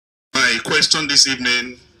My question this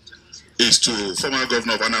evening is to former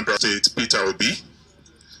Governor of Anambra State, Peter Obi,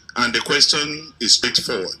 and the question is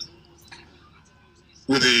straightforward.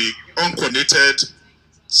 With the uncoordinated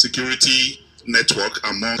security network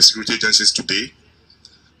among security agencies today,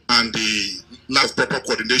 and the lack of proper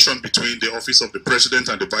coordination between the office of the President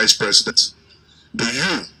and the Vice President, do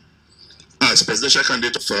you, as presidential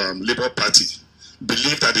candidate of Labour Party,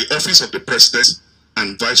 believe that the office of the President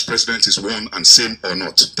and Vice President is one and same or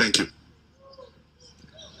not? Thank you.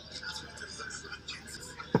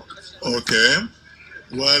 Okay.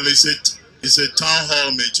 Well, it's a town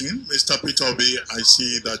hall meeting. Mr. Peter Obi, I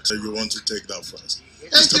see that you want to take that first.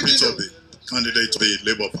 Mr. Peter Obi, candidate of the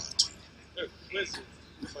Labour Party.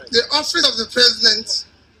 The office of the President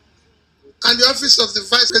and the office of the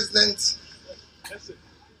Vice President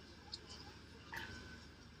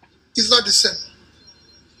is not the same.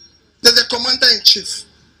 There's a commander-in-chief.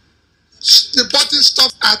 The button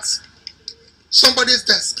stops at somebody's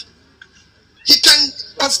desk. He can,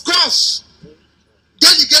 of course,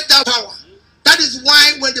 delegate that power. That is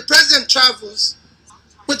why when the President travels,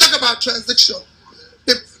 we talk about transition.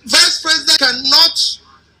 The Vice President cannot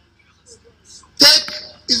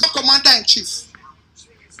is not commander-in-chief.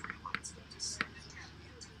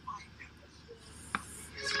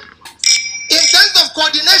 In terms of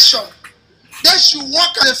coordination, they should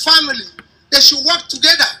work as a family. They should work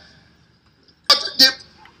together. But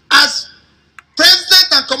as President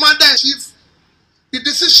and Commander-in-Chief, the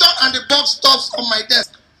decision and the buck stops on my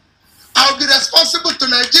desk. I will be responsible to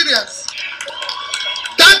Nigerians.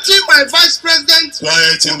 That team, my Vice President...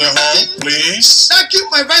 Quiet in the hall, please. That team,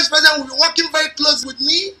 my Vice President, will be working very close with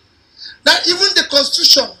me. That even the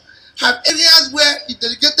Constitution have areas where he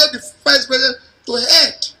delegated the Vice President to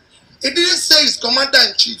head. It didn't say he's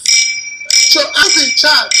Commander-in-Chief. So I'm in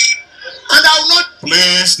charge. And I will not...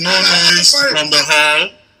 Please, no noise from the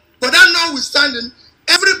hall. But that notwithstanding,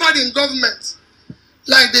 everybody in government,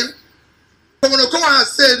 like the Governor Kowa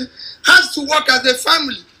has said, has to work as a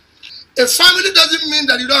family. A family doesn't mean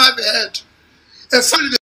that you don't have a head. A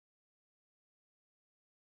family